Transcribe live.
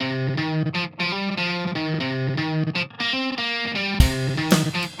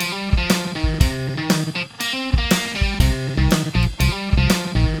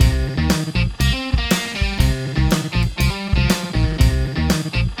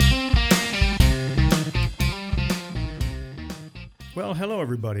Well, hello,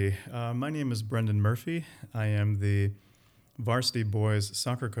 everybody. My name is Brendan Murphy. I am the varsity boys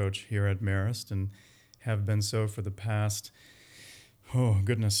soccer coach here at Marist and have been so for the past,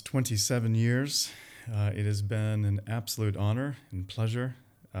 27 years. It has been an absolute honor and pleasure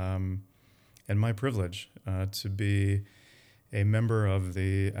and my privilege to be a member of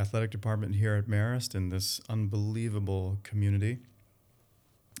the athletic department here at Marist in this unbelievable community.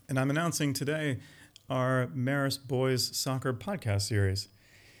 And I'm announcing today our Marist Boys Soccer podcast series.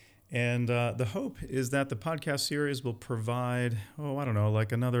 And the hope is that the podcast series will provide,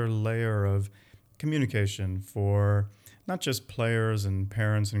 like another layer of communication for not just players and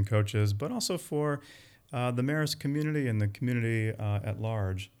parents and coaches, but also for the Marist community and the community at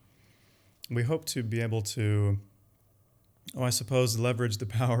large. We hope to be able to, leverage the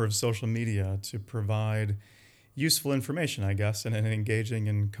power of social media to provide useful information, I guess, in an engaging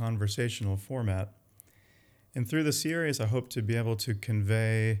and conversational format. And through the series, I hope to be able to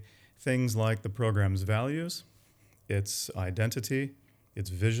convey things like the program's values, its identity, its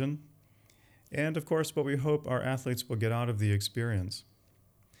vision, and of course, what we hope our athletes will get out of the experience.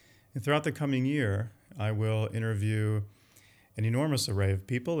 And throughout the coming year, I will interview an enormous array of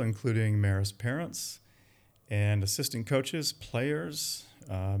people, including Marist parents and assistant coaches, players,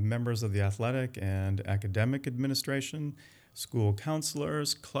 members of the athletic and academic administration, school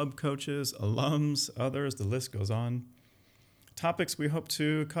counselors, club coaches, alums, others, the list goes on. Topics we hope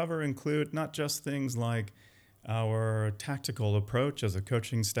to cover include not just things like our tactical approach as a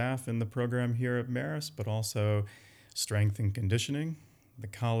coaching staff in the program here at Marist, but also strength and conditioning, the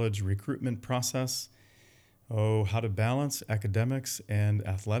college recruitment process, how to balance academics and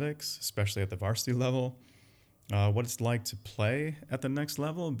athletics, especially at the varsity level, what it's like to play at the next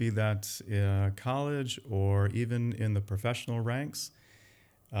level, be that college or even in the professional ranks,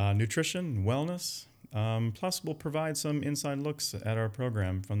 nutrition, wellness. Plus, we'll provide some inside looks at our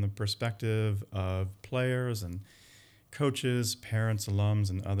program from the perspective of players and coaches, parents, alums,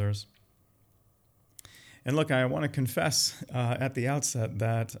 and others. And look, I want to confess at the outset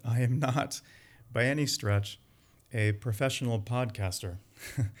that I am not, by any stretch, a professional podcaster.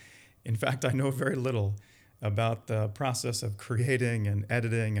 In fact, I know very little about the process of creating and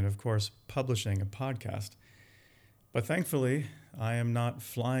editing and, of course, publishing a podcast. But thankfully, I am not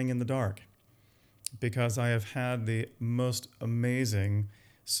flying in the dark because I have had the most amazing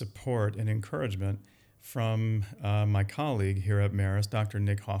support and encouragement from my colleague here at Marist, Dr.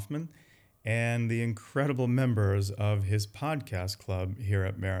 Nick Hoffman, and the incredible members of his podcast club here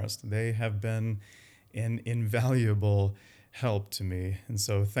at Marist. They have been an invaluable help to me, and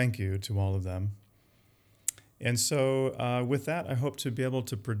so thank you to all of them. And so with that, I hope to be able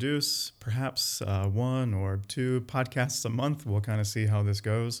to produce perhaps one or two podcasts a month. We'll kind of see how this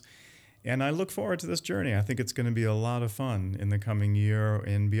goes. And I look forward to this journey. I think it's going to be a lot of fun in the coming year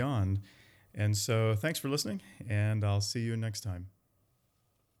and beyond. And so thanks for listening, and I'll see you next time.